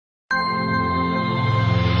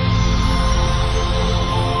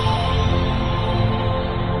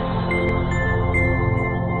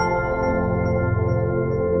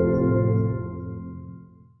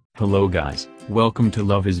Hello guys, welcome to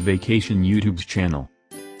Love is Vacation YouTube's channel.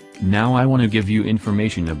 Now I want to give you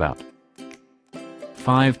information about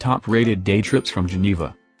 5 top rated day trips from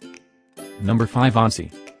Geneva. Number 5,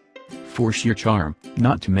 Annecy. For sheer charm,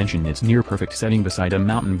 not to mention its near perfect setting beside a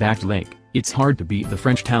mountain-backed lake, it's hard to beat the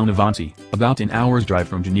French town of Annecy, about an hour's drive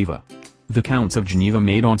from Geneva. The Counts of Geneva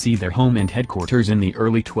made Annecy their home and headquarters in the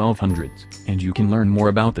early 1200s, and you can learn more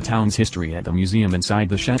about the town's history at the museum inside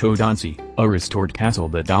the Chateau d'Annecy, a restored castle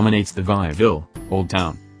that dominates the Vieille Ville, Old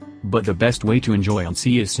Town. But the best way to enjoy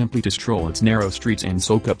Annecy is simply to stroll its narrow streets and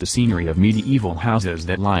soak up the scenery of medieval houses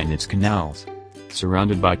that line its canals.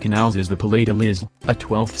 Surrounded by canals is the Palais de Lisle, a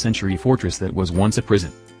 12th century fortress that was once a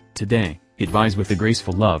prison. Today, it vies with the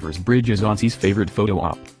graceful Lover's Bridge as Annecy's favorite photo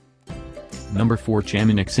op. Number 4,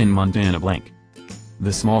 Chamonix in Montana.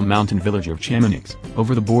 The small mountain village of Chamonix,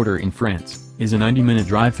 over the border in France, is a 90-minute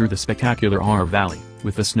drive through the spectacular Aar Valley,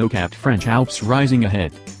 with the snow-capped French Alps rising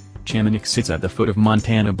ahead. Chamonix sits at the foot of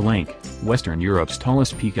Montana, Western Europe's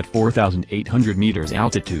tallest peak at 4,800 meters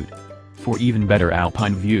altitude. For even better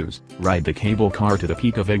alpine views, ride the cable car to the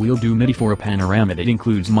peak of Aiguille du Midi for a panorama that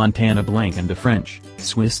includes Montana and the French,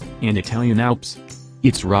 Swiss, and Italian Alps.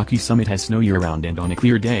 Its rocky summit has snow year-round, and on a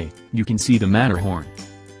clear day, you can see the Matterhorn.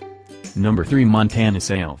 Number 3, Montana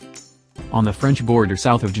Salve. On the French border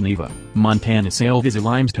south of Geneva, Montana Salve is a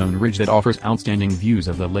limestone ridge that offers outstanding views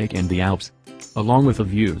of the lake and the Alps. Along with the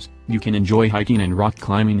views, you can enjoy hiking and rock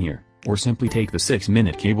climbing here, or simply take the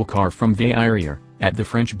 6-minute cable car from Vieille, at the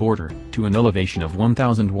French border, to an elevation of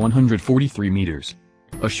 1,143 meters.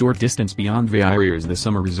 A short distance beyond Vieille is the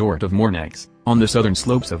summer resort of Mornex, on the southern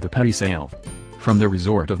slopes of the Petit Salve. From the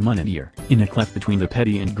resort of Monadier, in a cleft between the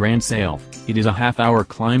Petit and Grand Salve, it is a half-hour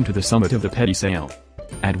climb to the summit of the Petit Salve.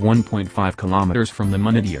 At 1.5 kilometers from the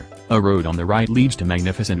Monadier, a road on the right leads to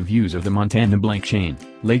magnificent views of the Montana chain,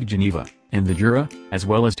 Lake Geneva, and the Jura, as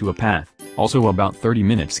well as to a path, also about 30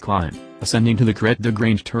 minutes climb, ascending to the Crête de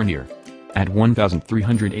Grange Tournier. At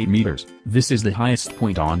 1,308 meters, this is the highest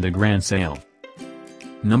point on the Grand Salve.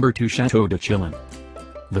 Number 2, Chateau Chillon.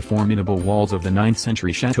 The formidable walls of the 9th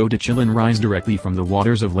century Chateau Chillon rise directly from the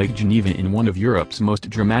waters of Lake Geneva in one of Europe's most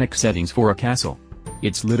dramatic settings for a castle.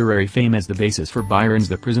 Its literary fame as the basis for Byron's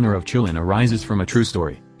The Prisoner of Chillon arises from a true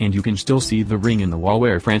story, and you can still see the ring in the wall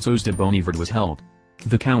where François de Bonnevard was held.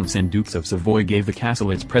 The Counts and Dukes of Savoy gave the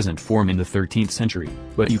castle its present form in the 13th century,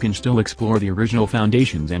 but you can still explore the original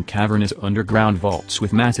foundations and cavernous underground vaults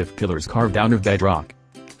with massive pillars carved out of bedrock.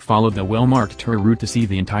 Follow the well-marked tour route to see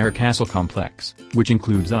the entire castle complex, which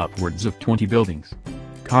includes upwards of 20 buildings.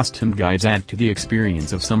 Costumed guides add to the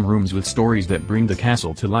experience of some rooms with stories that bring the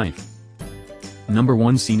castle to life. Number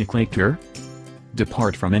 1, Scenic Lake Tour.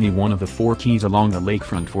 Depart from any one of the 4 quays along the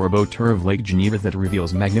lakefront for a boat tour of Lake Geneva that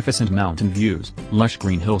reveals magnificent mountain views, lush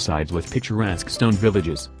green hillsides with picturesque stone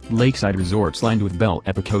villages, lakeside resorts lined with Belle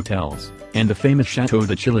Epoque hotels, and the famous Chateau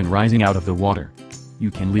Chillon rising out of the water. You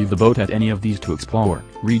can leave the boat at any of these to explore,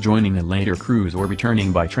 rejoining a later cruise or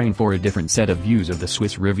returning by train for a different set of views of the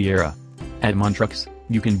Swiss Riviera. At Montreux,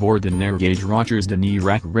 you can board the narrow-gauge Rochers de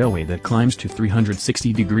Nirac railway that climbs to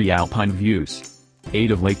 360-degree alpine views. 8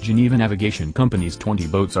 of Lake Geneva Navigation Company's 20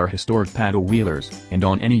 boats are historic paddle-wheelers, and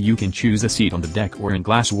on any you can choose a seat on the deck or in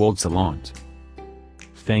glass-walled salons.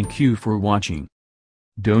 Thank you for watching.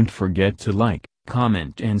 Don't forget to like,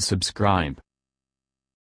 comment and subscribe.